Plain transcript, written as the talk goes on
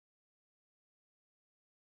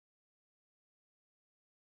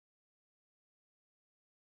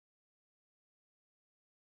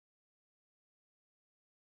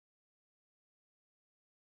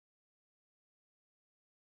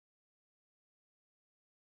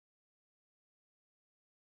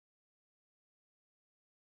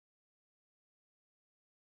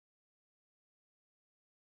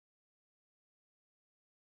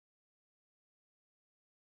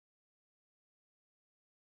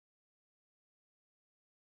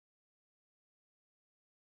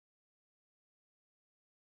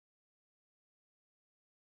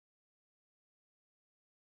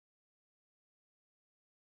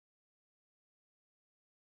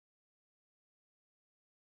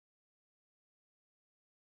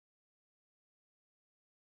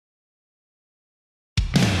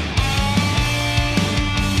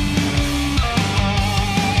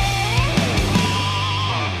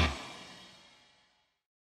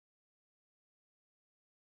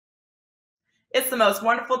It's the most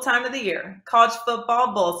wonderful time of the year, college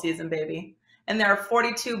football bowl season, baby. And there are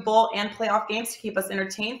 42 bowl and playoff games to keep us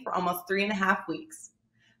entertained for almost 3.5 weeks.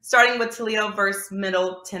 Starting with Toledo versus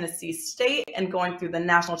Middle Tennessee State and going through the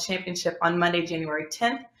national championship on Monday, January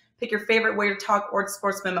 10th, pick your favorite WagerTalk or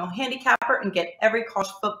Sports Memo handicapper and get every college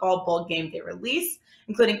football bowl game day release,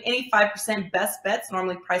 including any 5% best bets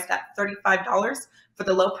normally priced at $35 for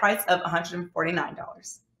the low price of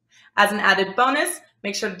 $149. As an added bonus,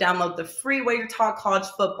 make sure to download the free WagerTalk College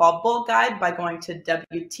Football Bowl Guide by going to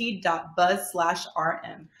wt.buzz/rm.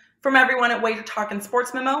 From everyone at WagerTalk and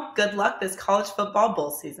Sports Memo, good luck this college football bowl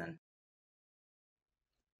season.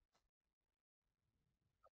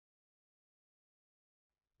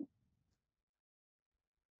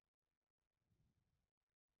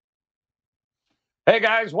 Hey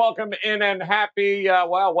guys, welcome in and happy,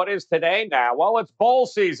 what is today now? Well, it's bowl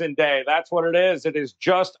season day. That's what it is. It is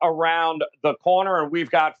just around the corner, and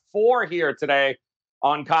we've got 4 here today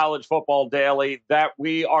on College Football Daily that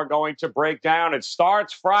we are going to break down. It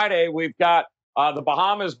starts Friday. We've got the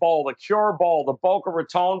Bahamas Bowl, the Cure Bowl, the Boca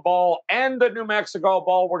Raton Bowl, and the New Mexico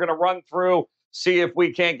Bowl. We're going to run through, see if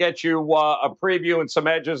we can't get you a preview and some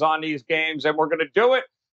edges on these games, and we're going to do it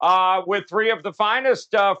with 3 of the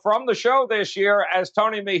finest from the show this year, as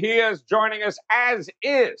Tony Mejia is joining us, as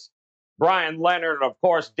is Bryan, Leonard, of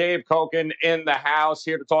course, Dave Cokin in the house,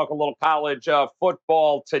 here to talk a little college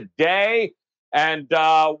football today. And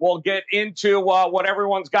we'll get into what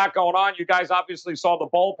everyone's got going on. You guys obviously saw the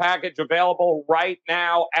bowl package available right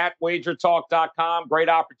now at WagerTalk.com. Great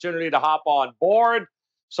opportunity to hop on board.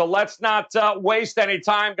 So let's not waste any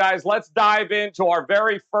time, guys. Let's dive into our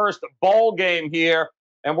very first bowl game here.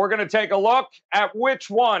 And we're going to take a look at which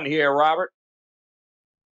one here, Robert.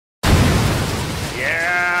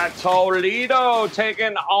 Yeah, Toledo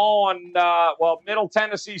taking on, Middle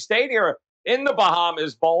Tennessee State here in the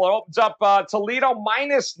Bahamas Bowl. It opens up Toledo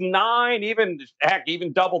 -9,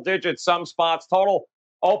 even double digits, some spots. Total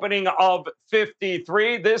opening of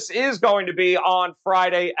 53. This is going to be on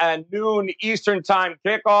Friday at noon Eastern time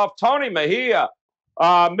kickoff. Tony Mejia.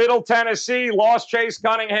 Middle Tennessee lost Chase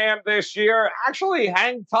Cunningham this year. Actually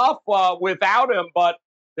hang tough without him, but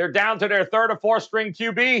they're down to their 3rd or 4th string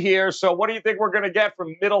QB here. So what do you think we're going to get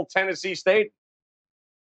from Middle Tennessee State?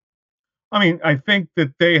 I mean, I think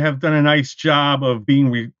that they have done a nice job of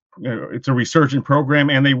being, it's a resurgent program,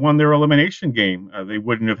 and they won their elimination game. They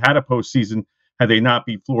wouldn't have had a postseason had they not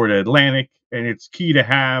beat Florida Atlantic. And it's key to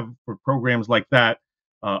have, for programs like that,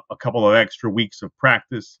 a couple of extra weeks of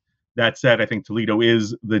practice. That said, I think Toledo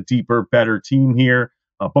is the deeper, better team here.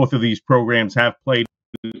 Both of these programs have played.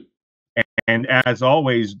 And as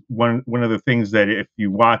always, one of the things that if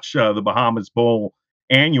you watch the Bahamas Bowl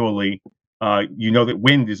annually, you know that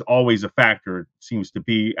wind is always a factor. It seems to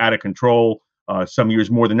be out of control some years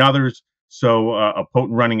more than others. So a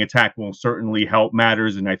potent running attack will certainly help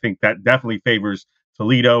matters. And I think that definitely favors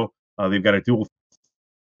Toledo. They've got a dual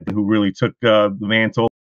who really took the mantle.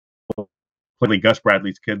 Gus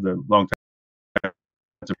Bradley's kid, the long time,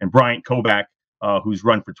 and Bryant Kovac, who's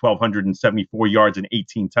run for 1,274 yards and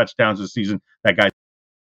 18 touchdowns this season. That guy,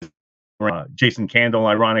 Jason Candle,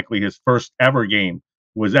 ironically, his first ever game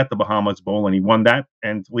was at the Bahamas Bowl, and he won that.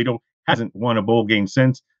 And Toledo hasn't won a bowl game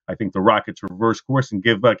since. I think the Rockets reverse course and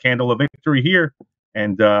give Candle a victory here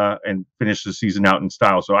and finish the season out in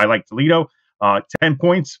style. So I like Toledo. 10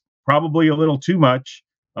 points, probably a little too much,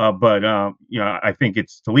 but I think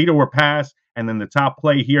it's Toledo or pass. And then the top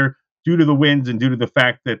play here, due to the winds and due to the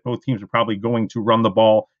fact that both teams are probably going to run the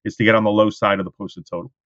ball, is to get on the low side of the posted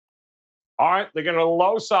total. All right, they're going to the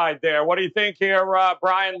low side there. What do you think here,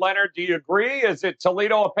 Bryan, Leonard? Do you agree? Is it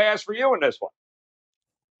Toledo a pass for you in this one?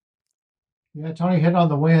 Yeah, Tony hit on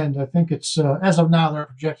the wind. I think it's, as of now, they're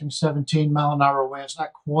projecting 17-mile-an-hour winds,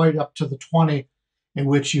 not quite up to the 20, in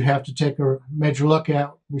which you have to take a major look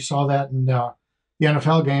at. We saw that in the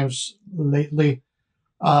NFL games lately.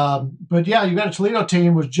 But yeah, you got a Toledo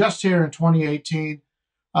team was just here in 2018.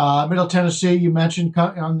 Middle Tennessee, you mentioned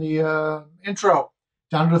on the intro,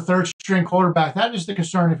 down to the 3rd string quarterback. That is the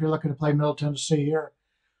concern if you're looking to play Middle Tennessee here.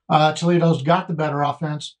 Toledo's got the better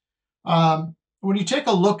offense. When you take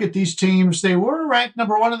a look at these teams, they were ranked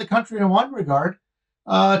number 1 in the country in one regard.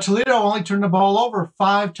 Toledo only turned the ball over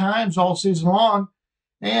 5 times all season long,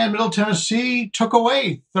 and Middle Tennessee took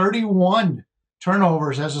away 31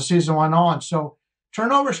 turnovers as the season went on. So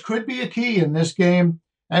turnovers could be a key in this game,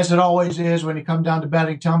 as it always is when you come down to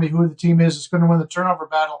betting. Tell me who the team is that's going to win the turnover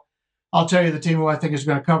battle. I'll tell you the team who I think is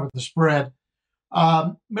going to cover the spread.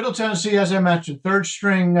 Middle Tennessee, as I mentioned, 3rd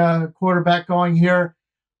string quarterback going here.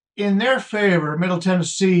 In their favor, Middle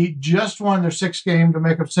Tennessee just won their 6th game to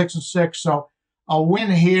make them 6-6. So A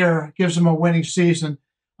win here gives them a winning season.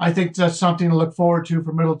 I think that's something to look forward to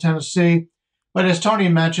for Middle Tennessee. But as Tony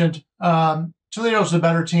mentioned, Toledo's the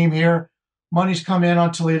better team here. Money's come in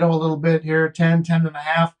on Toledo a little bit here,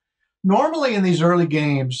 10.5. Normally in these early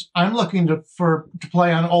games, I'm looking to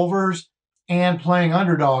play on overs and playing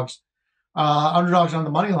underdogs. Underdogs on the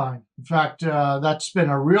money line. In fact, that's been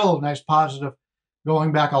a real nice positive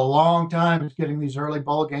going back a long time, is getting these early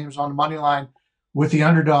bowl games on the money line with the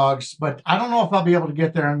underdogs. But I don't know if I'll be able to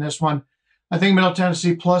get there in this one. I think Middle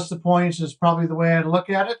Tennessee plus the points is probably the way I'd look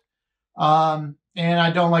at it. And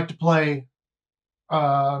I don't like to play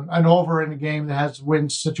an over in a game that has a win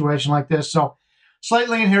situation like this. So slight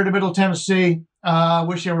lean here to Middle Tennessee.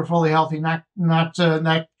 Wish they were fully healthy. Not in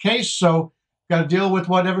that case. So got to deal with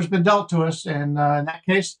whatever's been dealt to us. And in that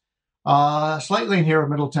case, slight lean here at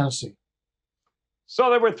Middle Tennessee. So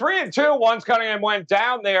they were 3-2 once Cunningham went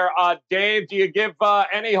down there. Dave, do you give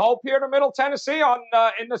any hope here to Middle Tennessee on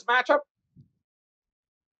in this matchup?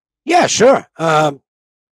 Yeah, sure. I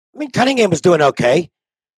mean, Cunningham was doing okay,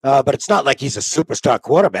 but it's not like he's a superstar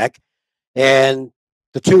quarterback. And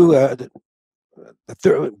the two,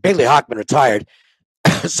 Bailey Hockman retired,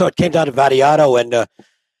 so it came down to Vadiato and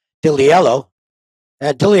Diliello.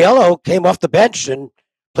 And Diliello came off the bench and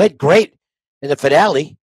played great in the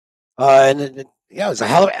finale. It was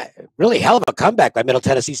a really hell of a comeback by Middle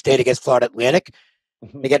Tennessee State against Florida Atlantic.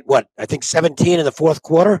 They get, I think 17 in the fourth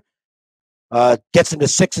quarter. Gets them to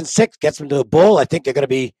 6-6, gets them to the bowl. I think they're going to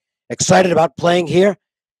be excited about playing here.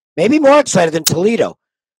 Maybe more excited than Toledo.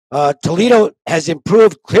 Toledo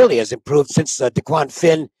clearly has improved since DeQuan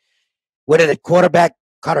Finn went in at quarterback.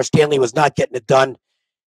 Connor Stanley was not getting it done.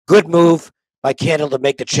 Good move by Candle to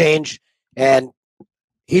make the change, and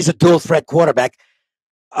he's a dual threat quarterback.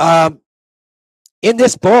 In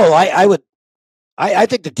this bowl, I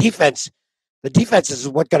think the defense is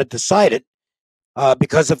what's going to decide it.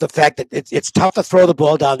 Because of the fact that it's tough to throw the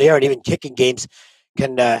ball down there, and even kicking games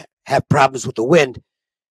can have problems with the wind.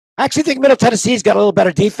 I actually think Middle Tennessee's got a little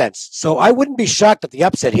better defense, so I wouldn't be shocked at the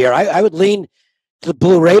upset here. I would lean to the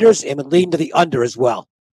Blue Raiders and would lean to the under as well.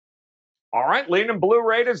 All right, leaning Blue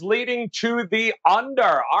Raiders, leading to the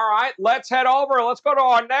under. All right, let's head over. Let's go to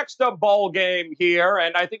our next bowl game here,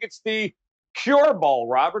 and I think it's the Cure Bowl,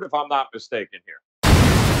 Robert, if I'm not mistaken here.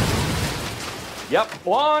 Yep,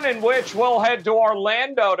 one in which we'll head to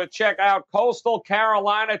Orlando to check out Coastal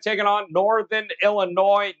Carolina taking on Northern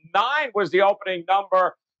Illinois. 9 was the opening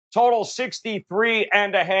number. Total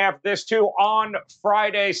 63.5. This too on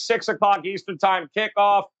Friday, 6 o'clock Eastern Time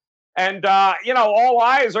kickoff. And, all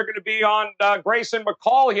eyes are going to be on Grayson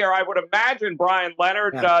McCall here, I would imagine, Bryan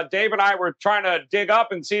Leonard. Yeah. Dave and I were trying to dig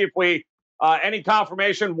up and see if we any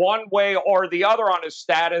confirmation one way or the other on his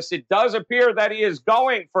status. It does appear that he is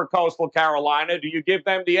going for Coastal Carolina. Do you give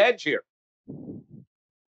them the edge here?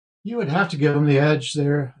 You would have to give them the edge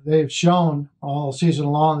there. They've shown all season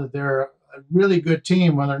long that they're a really good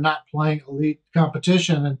team when they're not playing elite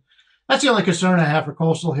competition. And that's the only concern I have for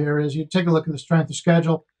Coastal here is you take a look at the strength of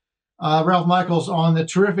schedule. Ralph Michaels, on the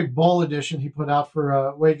terrific bowl edition he put out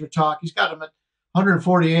for WagerTalk, he's got them at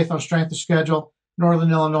 148th on strength of schedule.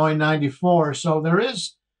 Northern Illinois 94. So there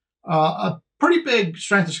is a pretty big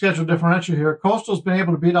strength of schedule differential here. Coastal's been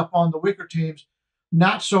able to beat up on the weaker teams,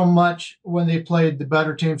 not so much when they played the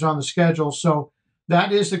better teams on the schedule. So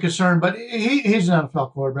that is the concern. But he's an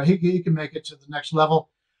NFL quarterback. He can make it to the next level.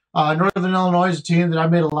 Northern Illinois is a team that I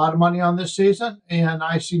made a lot of money on this season, and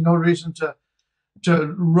I see no reason to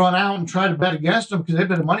run out and try to bet against them because they've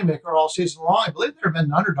been a moneymaker all season long. I believe they've been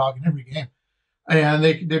an underdog in every game. And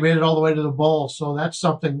they made it all the way to the bowl. So that's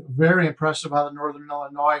something very impressive out of Northern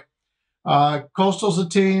Illinois. Coastal's a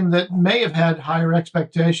team that may have had higher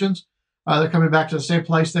expectations. They're coming back to the same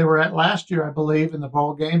place they were at last year, I believe, in the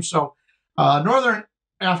bowl game. So Northern,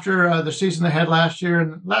 after the season they had last year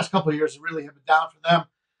and the last couple of years, really have been down for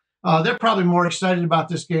them. They're probably more excited about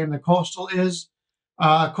this game than Coastal is.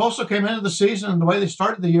 Coastal came into the season, and the way they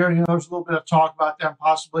started the year, there was a little bit of talk about them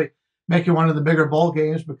possibly making one of the bigger bowl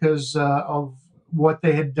games because of what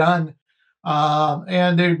they had done.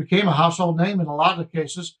 And they became a household name in a lot of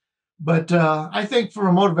cases. But I think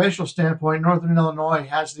from a motivational standpoint, Northern Illinois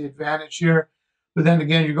has the advantage here. But then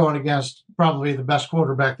again, you're going against probably the best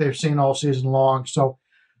quarterback they've seen all season long. So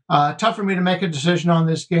tough for me to make a decision on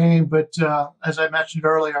this game. But as I mentioned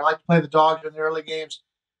earlier, I like to play the dogs in the early games.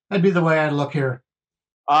 That'd be the way I'd look here.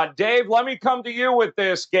 Dave, let me come to you with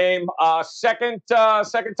this game. Second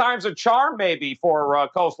time's a charm maybe for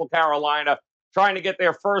Coastal Carolina, trying to get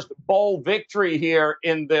their first bowl victory here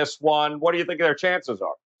in this one. What do you think their chances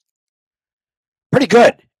are? Pretty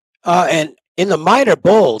good. And in the minor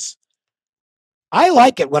bowls, I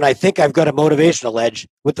like it when I think I've got a motivational edge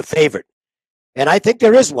with the favorite. And I think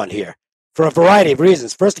there is one here for a variety of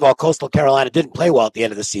reasons. First of all, Coastal Carolina didn't play well at the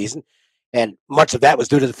end of the season, and much of that was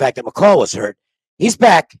due to the fact that McCall was hurt. He's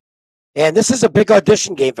back, and this is a big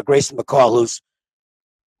audition game for Grayson McCall,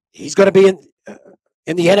 he's going to be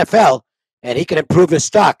in the NFL, and he can improve his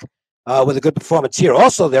stock with a good performance here.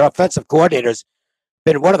 Also, their offensive coordinator's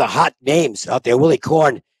been one of the hot names out there, Willie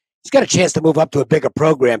Korn. He's got a chance to move up to a bigger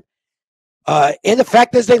program. And the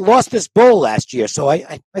fact is they lost this bowl last year, so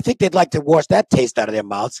I think they'd like to wash that taste out of their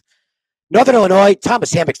mouths. Northern Illinois,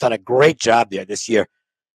 Thomas Hammock's done a great job there this year.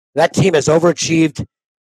 That team has overachieved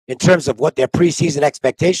in terms of what their preseason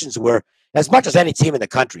expectations were as much as any team in the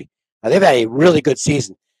country. They've had a really good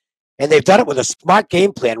season, and they've done it with a smart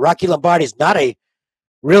game plan. Rocky Lombardi's not a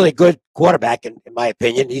really good quarterback, in my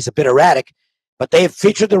opinion. He's a bit erratic, but they've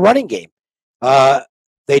featured the running game.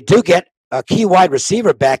 They do get a key wide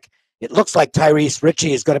receiver back. It looks like Tyrese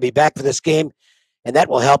Ritchie is going to be back for this game, and that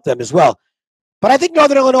will help them as well. But I think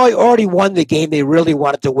Northern Illinois already won the game they really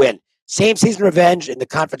wanted to win. Same season revenge in the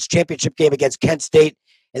conference championship game against Kent State,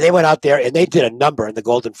 and they went out there and they did a number in the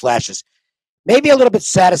Golden Flashes. Maybe a little bit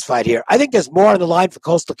satisfied here. I think there's more on the line for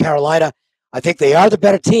Coastal Carolina. I think they are the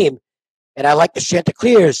better team, and I like the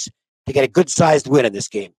Chanticleers to get a good-sized win in this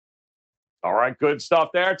game. All right, good stuff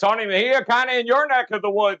there. Tony Mejia, kind of in your neck of the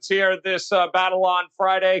woods here, this battle on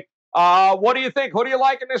Friday. What do you think? Who do you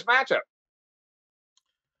like in this matchup?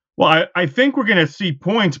 Well, I think we're going to see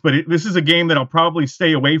points, but this is a game that I'll probably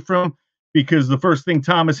stay away from because the first thing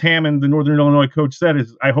Thomas Hammond, the Northern Illinois coach, said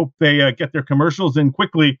is, I hope they get their commercials in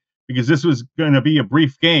quickly because this was going to be a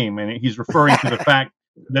brief game. And he's referring to the fact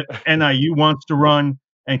that NIU wants to run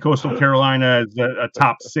and Coastal Carolina is a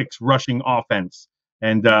top 6 rushing offense.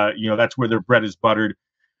 And, that's where their bread is buttered.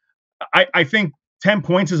 I think 10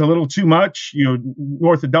 points is a little too much,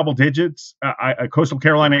 north of double digits. Coastal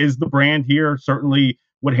Carolina is the brand here. Certainly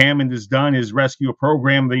what Hammond has done is rescue a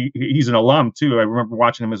program. He's an alum, too. I remember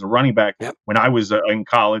watching him as a running back when I was in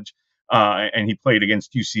college, and he played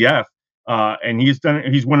against UCF. And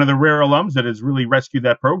he's one of the rare alums that has really rescued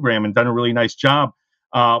that program and done a really nice job.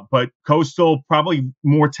 But Coastal, probably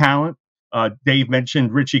more talent. Dave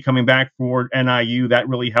mentioned Ritchie coming back for NIU. That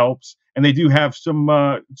really helps. And they do have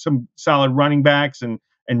some solid running backs and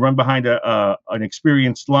run behind an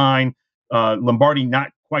experienced line. Lombardi,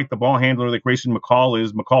 not quite the ball handler that Grayson McCall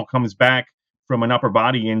is. McCall comes back from an upper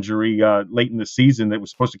body injury late in the season that was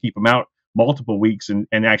supposed to keep him out multiple weeks and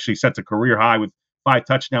actually sets a career high with 5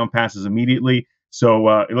 touchdown passes immediately. So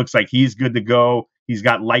it looks like he's good to go. He's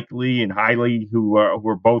got Likely and Hiley, who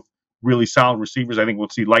are both really solid receivers. I think we'll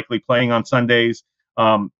see Likely playing on Sundays.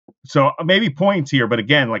 So maybe points here, but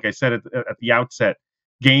again, like I said at the outset,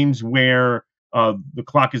 games where the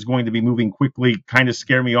clock is going to be moving quickly kind of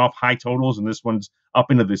scare me off. High totals, and this one's up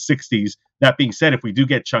into the 60s. That being said, if we do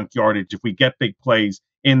get chunk yardage, if we get big plays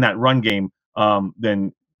in that run game,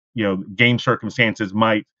 then game circumstances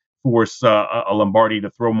might force a Lombardi to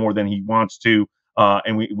throw more than he wants to,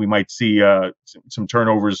 and we might see some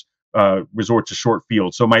turnovers resort to short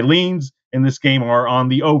field. So my leans in this game are on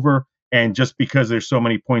the over, and just because there's so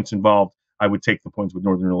many points involved, I would take the points with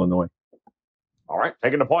Northern Illinois. All right,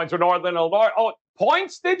 taking the points with Northern Illinois. Oh,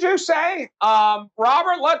 points, did you say?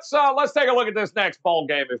 Robert, let's take a look at this next bowl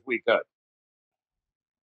game if we could.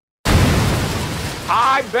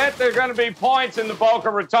 I bet there's going to be points in the Boca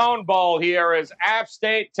Raton Bowl here as App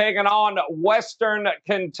State taking on Western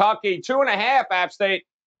Kentucky. 2.5 App State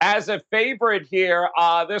as a favorite here.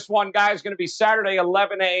 This one, guys, going to be Saturday,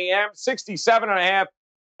 11 a.m., 67.5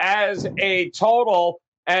 as a total.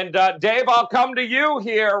 And Dave, I'll come to you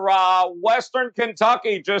here. Western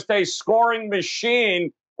Kentucky, just a scoring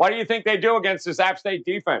machine. What do you think they do against this App State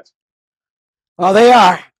defense? Well, they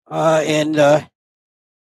are.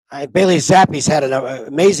 Bailey Zappi's had an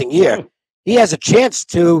amazing year. He has a chance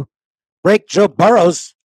to break Joe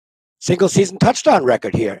Burrow's single-season touchdown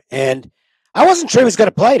record here. And I wasn't sure he was going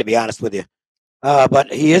to play, to be honest with you.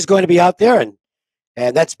 But he is going to be out there,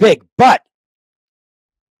 and that's big. But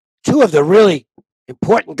 2 of the really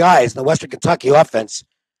important guys in the Western Kentucky offense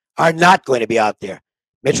are not going to be out there.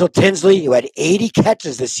 Mitchell Tinsley, who had 80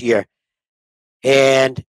 catches this year,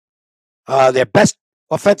 and their best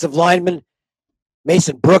offensive lineman,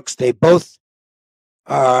 Mason Brooks, they both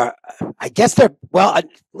are,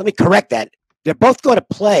 let me correct that. They're both going to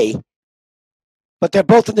play, but they're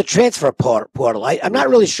both in the transfer portal. I'm not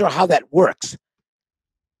really sure how that works.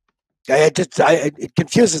 It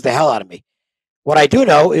confuses the hell out of me. What I do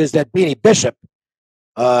know is that Beanie Bishop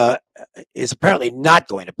is apparently not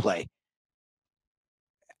going to play.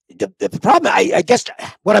 The problem, I guess,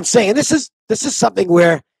 what I'm saying, and this is something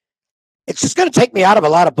where it's just going to take me out of a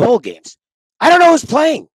lot of bowl games. I don't know who's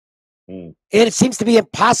playing. And it seems to be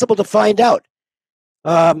impossible to find out.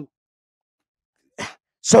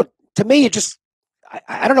 So to me,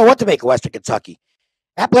 I don't know what to make of Western Kentucky.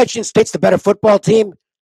 Appalachian State's the better football team.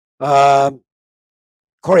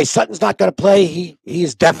 Corey Sutton's not going to play. He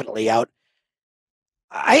is definitely out.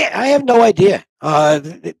 I have no idea.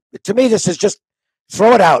 To me, this is just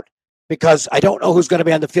throw it out because I don't know who's going to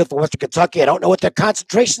be on the field for Western Kentucky. I don't know what their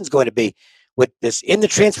concentration is going to be with this in the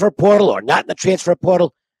transfer portal or not in the transfer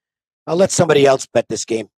portal. I'll let somebody else bet this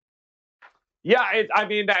game. Yeah,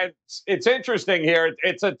 it's interesting here.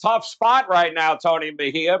 It's a tough spot right now, Tony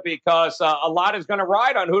Mejia, because a lot is going to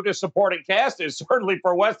ride on who the supporting cast is, certainly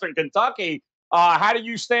for Western Kentucky. How do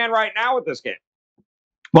you stand right now with this game?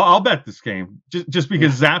 Well, I'll bet this game just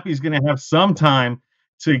because Zappy's going to have some time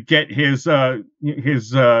to get his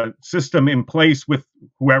system in place with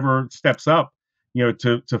whoever steps up,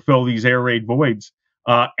 to fill these air raid voids.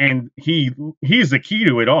 And he's the key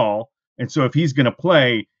to it all. And so if he's going to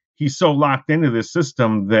play, he's so locked into this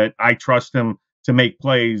system that I trust him to make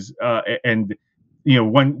plays. And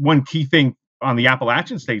one key thing on the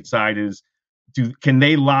Appalachian State side is, can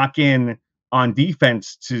they lock in on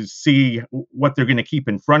defense to see what they're going to keep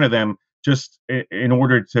in front of them, just in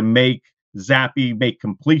order to make Zappy make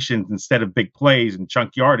completions instead of big plays and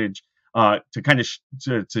chunk yardage, to kind of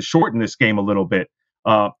to shorten this game a little bit.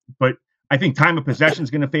 But I think time of possession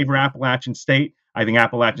is going to favor Appalachian State. I think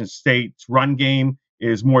Appalachian State's run game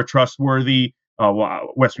is more trustworthy.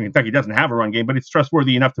 Western Kentucky doesn't have a run game, but it's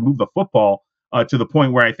trustworthy enough to move the football to the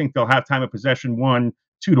point where I think they'll have time of possession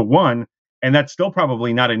 2-1, and that's still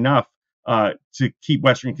probably not enough to keep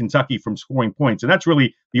Western Kentucky from scoring points. And that's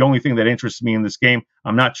really the only thing that interests me in this game.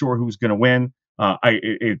 I'm not sure who's going to win.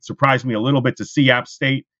 It surprised me a little bit to see App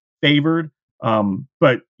State favored.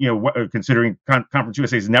 But considering Conference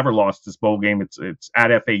USA has never lost this bowl game, it's at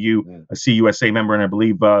FAU, a CUSA member, and I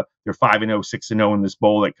believe they're 5-0, 6-0 in this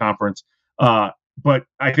bowl at conference. But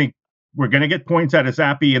I think we're going to get points out of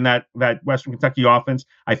Zappy in that Western Kentucky offense.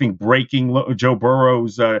 I think breaking Joe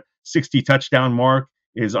Burrow's 60 touchdown mark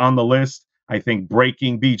is on the list. I think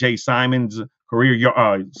breaking BJ Simon's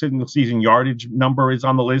career single season yardage number is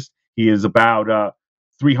on the list. He is about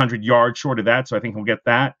 300 yards short of that, so I think he'll get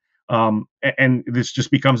that. And this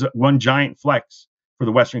just becomes one giant flex for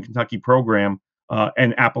the Western Kentucky program,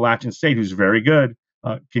 and Appalachian State, who's very good,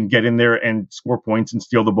 can get in there and score points and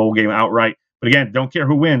steal the bowl game outright. But again, don't care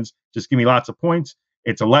who wins. Just give me lots of points.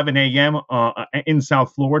 It's 11 a.m. In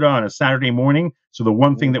South Florida on a Saturday morning. So the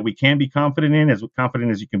one thing that we can be confident in, as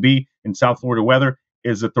confident as you can be in South Florida weather,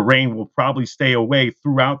 is that the rain will probably stay away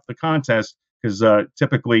throughout the contest, because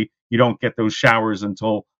typically you don't get those showers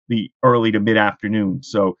until the early to mid-afternoon.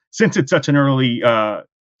 So since it's such an early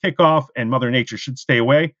kickoff and Mother Nature should stay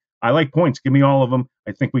away, I like points. Give me all of them.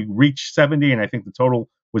 I think we reached 70, and I think the total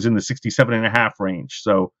was in the 67.5 range.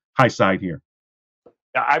 So high side here.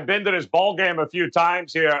 I've been to this bowl game a few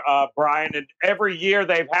times here, Bryan, and every year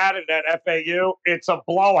they've had it at FAU, it's a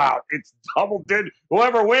blowout. It's double digit.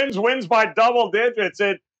 Whoever wins by double digits.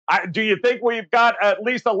 Do you think we've got at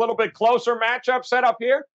least a little bit closer matchup set up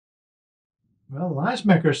here? Well, the Lines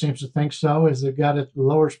Maker seems to think so, as they've got a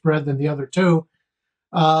lower spread than the other two.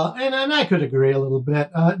 And I could agree a little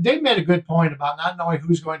bit. Dave made a good point about not knowing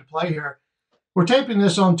who's going to play here. We're taping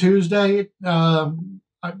this on Tuesday.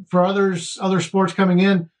 For other sports coming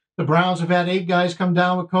in, the Browns have had 8 guys come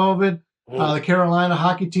down with COVID. The Carolina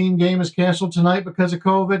hockey team game is canceled tonight because of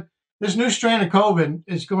COVID. This new strand of COVID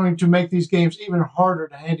is going to make these games even harder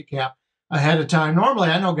to handicap ahead of time. Normally,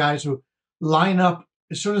 I know guys who line up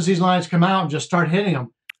as soon as these lines come out and just start hitting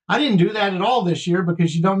them. I didn't do that at all this year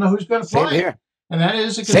because you don't know who's going to play. Same here. And that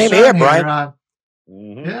is a concern. Same here, Bryan.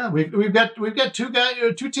 Yeah, we've got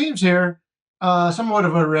two teams here. Somewhat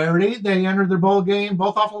of a rarity. They entered their bowl game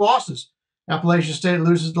both off of losses. Appalachian State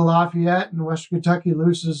loses to Lafayette, and Western Kentucky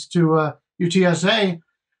loses to UTSA.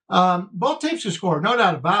 Both teams can score, no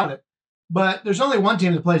doubt about it. But there's only one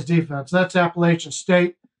team that plays defense. That's Appalachian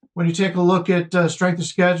State. When you take a look at strength of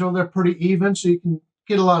schedule, they're pretty even, so you can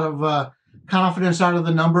get a lot of confidence out of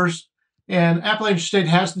the numbers. And Appalachian State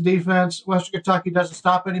has the defense. Western Kentucky doesn't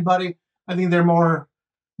stop anybody. I think they're more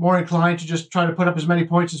inclined to just try to put up as many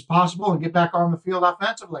points as possible and get back on the field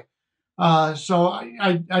offensively. So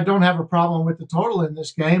I don't have a problem with the total in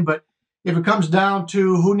this game, but if it comes down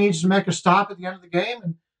to who needs to make a stop at the end of the game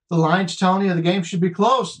and the line's telling you the game should be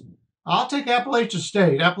close, I'll take Appalachian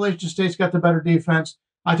State. Appalachian State's got the better defense.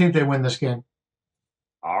 I think they win this game.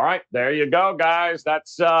 All right, there you go, guys.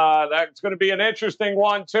 That's going to be an interesting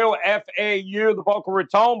one, too. FAU, the Boca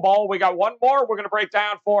Raton Bowl. We got one more we're going to break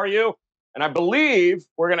down for you. And I believe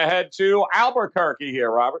we're going to head to Albuquerque here,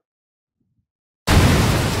 Robert.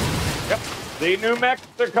 Yep, the New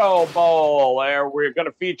Mexico Bowl, where we're going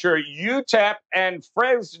to feature UTEP and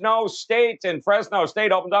Fresno State. And Fresno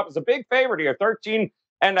State opened up as a big favorite here,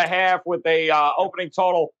 13.5 with a opening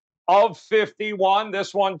total of 51.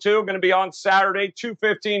 This one, too, going to be on Saturday,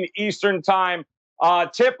 2:15 Eastern time.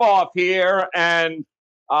 Tip-off here. And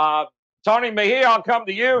Tony Mejia, I'll come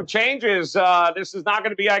to you. Changes. This is not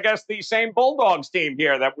going to be, I guess, the same Bulldogs team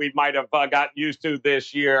here that we might have gotten used to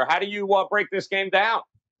this year. How do you break this game down?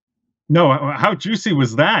 No, how juicy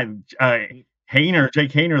was that? Jake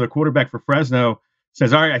Haener, the quarterback for Fresno,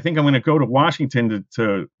 says, all right, I think I'm going to go to Washington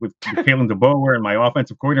with Kalen DeBoer and my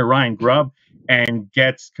offensive coordinator, Ryan Grubb, and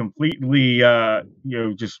gets completely,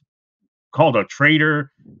 just called a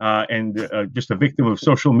traitor and just a victim of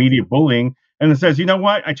social media bullying. And it says, you know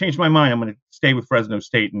what? I changed my mind. I'm going to stay with Fresno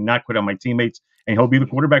State and not quit on my teammates, and he'll be the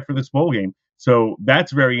quarterback for this bowl game. So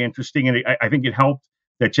that's very interesting. And I think it helped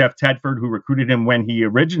that Jeff Tedford, who recruited him when he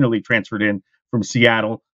originally transferred in from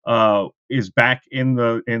Seattle, is back in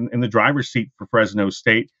the driver's seat for Fresno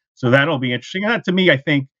State. So that'll be interesting. And that, to me, I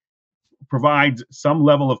think, provides some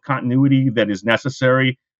level of continuity that is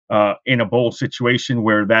necessary in a bowl situation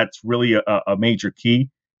where that's really a major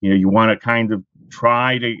key. You want to kind of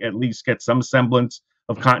try to at least get some semblance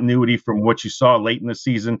of continuity from what you saw late in the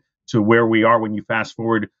season to where we are when you fast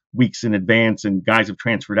forward weeks in advance and guys have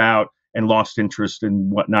transferred out and lost interest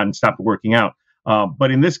and whatnot and stopped working out.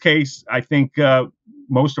 But in this case, I think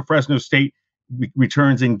most of Fresno State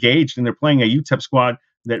returns engaged, and they're playing a UTEP squad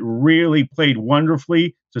that really played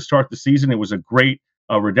wonderfully to start the season. It was a great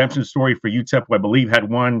redemption story for UTEP, who I believe had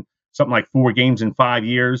won something like 4 games in 5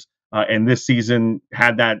 years. And this season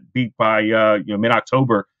had that beat by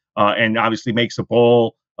mid-October and obviously makes a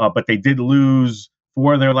bowl. But they did lose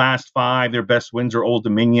 4 of their last 5. Their best wins are Old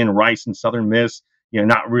Dominion, Rice, and Southern Miss.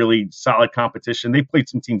 Not really solid competition. They played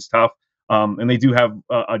some teams tough, and they do have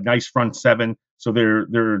a nice front 7. So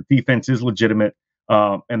their defense is legitimate,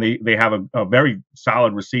 and they have a very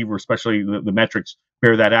solid receiver, especially the metrics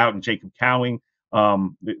bear that out. And Jacob Cowing,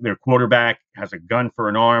 their quarterback, has a gun for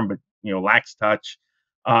an arm, but lacks touch.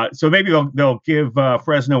 So maybe they'll give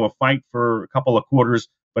Fresno a fight for a couple of quarters,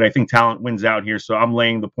 but I think talent wins out here. So I'm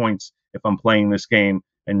laying the points if I'm playing this game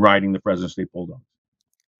and riding the Fresno State Bulldogs.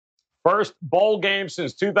 First bowl game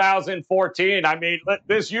since 2014. I mean,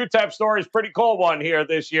 this UTEP story is pretty cool one here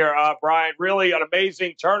this year, Bryan. Really an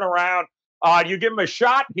amazing turnaround. You give them a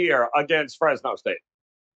shot here against Fresno State.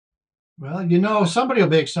 Well, somebody will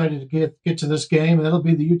be excited to get to this game, and it'll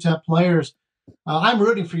be the UTEP players. I'm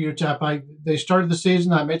rooting for UTEP. They started the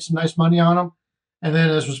season. I made some nice money on them. And then,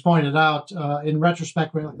 as was pointed out, in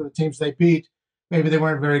retrospect, when you look at the teams they beat, maybe they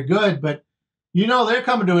weren't very good, but they're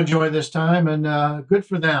coming to enjoy this time, and good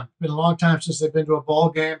for them. It's been a long time since they've been to a bowl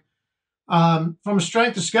game. From a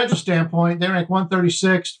strength of schedule standpoint, they rank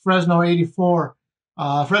 136, Fresno 84.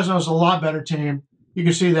 Fresno's a lot better team. You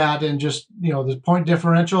can see that in just, the point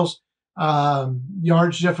differentials,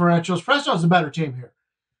 yards differentials. Fresno's a better team here.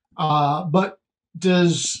 But do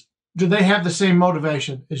they have the same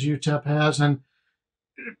motivation as UTEP has? And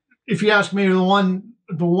if you ask me, the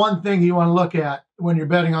one thing you want to look at when you're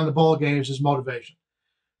betting on the bowl games is motivation.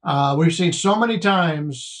 We've seen so many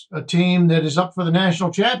times a team that is up for the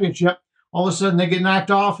national championship, all of a sudden they get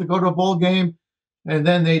knocked off, they go to a bowl game, and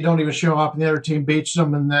then they don't even show up, and the other team beats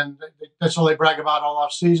them, and then that's all they brag about all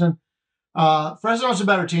off season. Fresno's a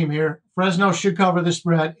better team here. Fresno should cover the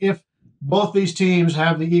spread if both these teams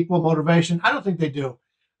have the equal motivation. I don't think they do.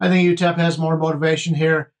 I think UTEP has more motivation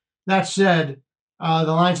here. That said, the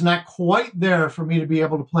line's not quite there for me to be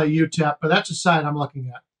able to play UTEP, but that's a side I'm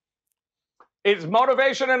looking at. Is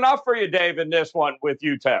motivation enough for you, Dave, in this one with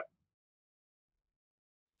UTEP?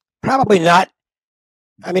 Probably not.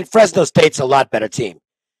 I mean, Fresno State's a lot better team.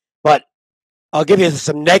 But I'll give you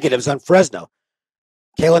some negatives on Fresno.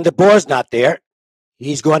 Kalen DeBoer's not there.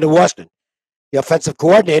 He's going to Washington. The offensive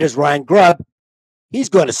coordinator is Ryan Grubb. He's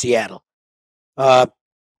going to Seattle. The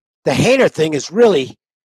Haener thing is really,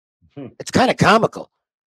 it's kind of comical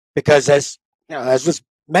because as was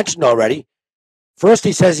mentioned already, first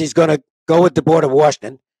he says he's going to go with DeBoer to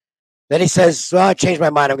Washington. Then he says, well, I changed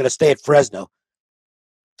my mind. I'm going to stay at Fresno.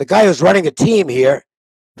 The guy who's running the team here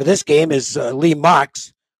for this game is Lee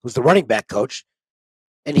Marks, who's the running back coach.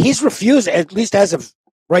 And he's refused, at least as of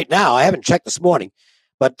right now, I haven't checked this morning,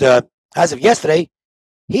 but as of yesterday,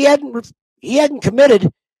 he hadn't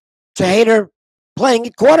committed to Haener playing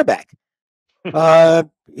at quarterback.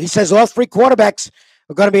 He says all 3 quarterbacks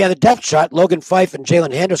are going to be on the depth chart. Logan Fife and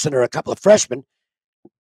Jalen Henderson are a couple of freshmen.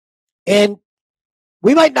 And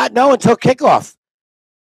we might not know until kickoff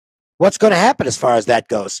what's going to happen as far as that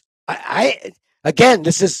goes. Again,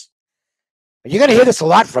 this is, you're going to hear this a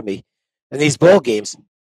lot from me in these bowl games.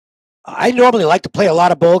 I normally like to play a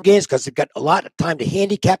lot of bowl games because they've got a lot of time to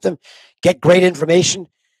handicap them, get great information.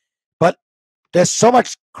 But there's so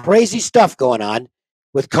much crazy stuff going on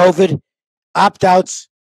with COVID, opt-outs,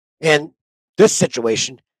 and this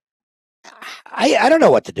situation. I don't know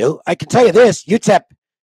what to do. I can tell you this, UTEP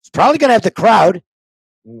is probably going to have the crowd.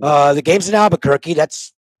 The game's in Albuquerque.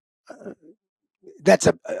 That's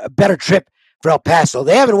a better trip for El Paso.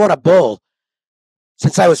 They haven't won a bowl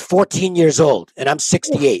since I was 14 years old, and I'm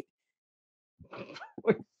 68.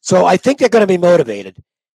 So I think they're going to be motivated.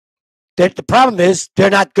 The problem is they're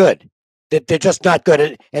not good. They're just not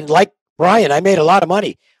good. And like Bryan, I made a lot of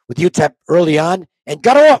money with UTEP early on and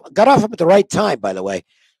got off at the right time, by the way.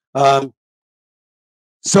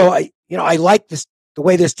 So I like the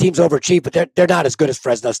way this team's overachieved, but they're not as good as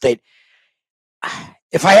Fresno State.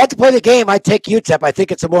 If I had to play the game, I'd take UTEP. I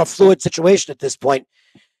think it's a more fluid situation at this point,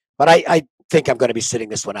 but I think I'm going to be sitting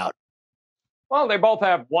this one out. Well, they both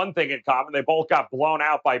have one thing in common. They both got blown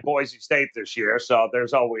out by Boise State this year, so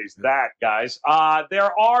there's always that, guys.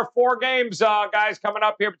 There are 4 games, guys, coming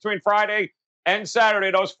up here between Friday and Saturday.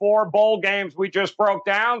 Those 4 bowl games we just broke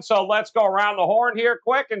down. So let's go around the horn here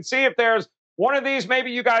quick and see if there's one of these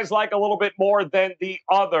maybe you guys like a little bit more than the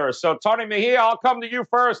other. So, Tony Mejia, I'll come to you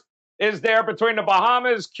first. Is there between the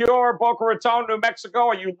Bahamas, Cure, Boca Raton, New Mexico?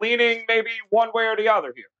 Are you leaning maybe one way or the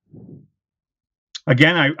other here?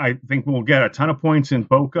 Again, I think we'll get a ton of points in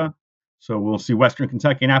Boca. So we'll see Western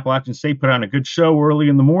Kentucky and Appalachian State put on a good show early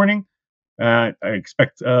in the morning. I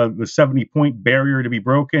expect the 70-point barrier to be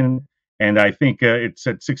broken. And I think it's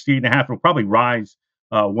at 68.5. It'll probably rise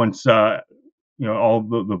once, all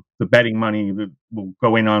the betting money that will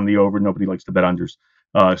go in on the over. Nobody likes to bet unders.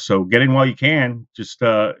 So get in while you can. Just,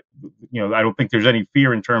 I don't think there's any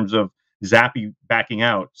fear in terms of Zappy backing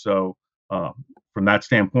out. So from that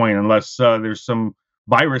standpoint, unless there's some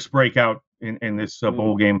virus breakout in this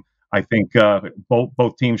bowl game, I think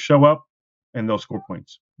both teams show up and they'll score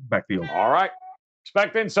points. Back to you. All right.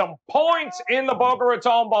 Expecting some points in the Boca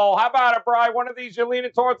Raton Bowl. How about it, Bryan? One of these you're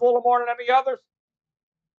leaning towards a little more than any others?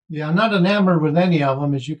 Yeah, I'm not enamored with any of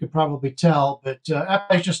them, as you could probably tell. But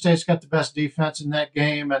Appalachian State's got the best defense in that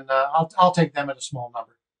game, and I'll take them at a small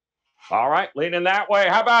number. All right, leaning that way.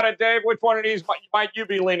 How about it, Dave? Which one of these might you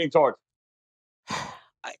be leaning towards?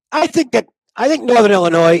 I think Northern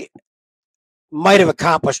Illinois might have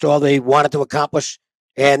accomplished all they wanted to accomplish,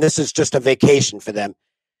 and this is just a vacation for them.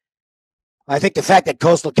 I think the fact that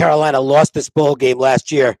Coastal Carolina lost this bowl game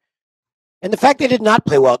last year, and the fact they did not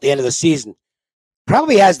play well at the end of the season,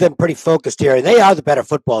 probably has them pretty focused here, and they are the better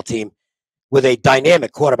football team with a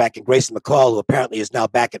dynamic quarterback in Grayson McCall, who apparently is now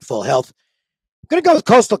back at full health. I'm going to go with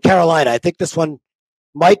Coastal Carolina. I think this one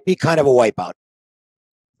might be kind of a wipeout.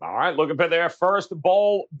 All right, looking for their first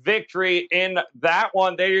bowl victory in that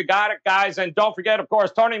one. There you got it, guys. And don't forget, of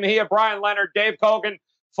course, Tony Mejia, Bryan Leonard, Dave Cokin.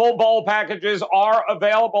 Full bowl packages are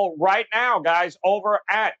available right now, guys, over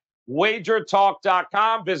at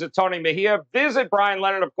WagerTalk.com. Visit Tony Mejia. Visit Bryan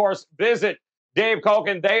Leonard, of course. Visit Dave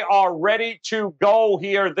Cokin. They are ready to go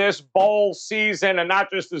here this bowl season, and not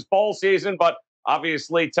just this bowl season, but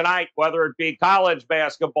obviously tonight, whether it be college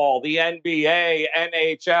basketball, the NBA,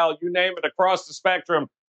 NHL, you name it, across the spectrum.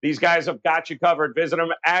 These guys have got you covered. Visit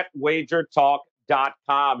them at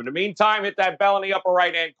WagerTalk.com. In the meantime, hit that bell in the upper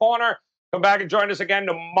right-hand corner. Come back and join us again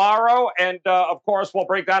tomorrow. And, of course, we'll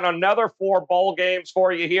break down another 4 bowl games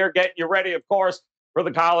for you here, getting you ready, of course, for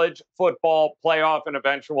the college football playoff and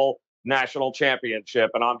eventual national championship.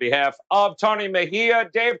 And on behalf of Tony Mejia,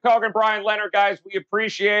 Dave Cokin, Bryan Leonard, guys, we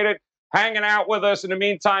appreciate it. Hanging out with us. In the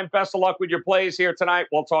meantime, best of luck with your plays here tonight.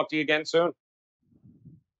 We'll talk to you again soon.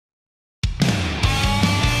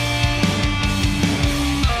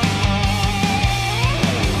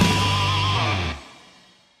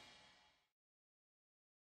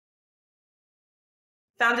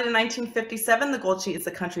 Founded in 1957, the Gold Sheet is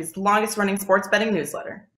the country's longest-running sports betting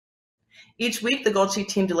newsletter. Each week, the Gold Sheet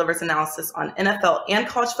team delivers analysis on NFL and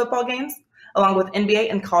college football games, along with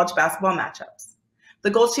NBA and college basketball matchups.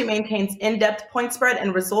 The Gold Sheet maintains in-depth point spread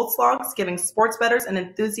and results logs, giving sports bettors and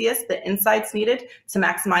enthusiasts the insights needed to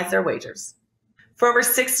maximize their wagers. For over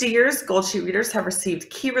 60 years, Gold Sheet readers have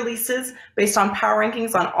received key releases based on power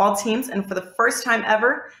rankings on all teams, and for the first time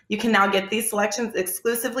ever, you can now get these selections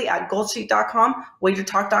exclusively at goldsheet.com,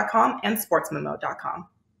 wagertalk.com, and sportsmemo.com.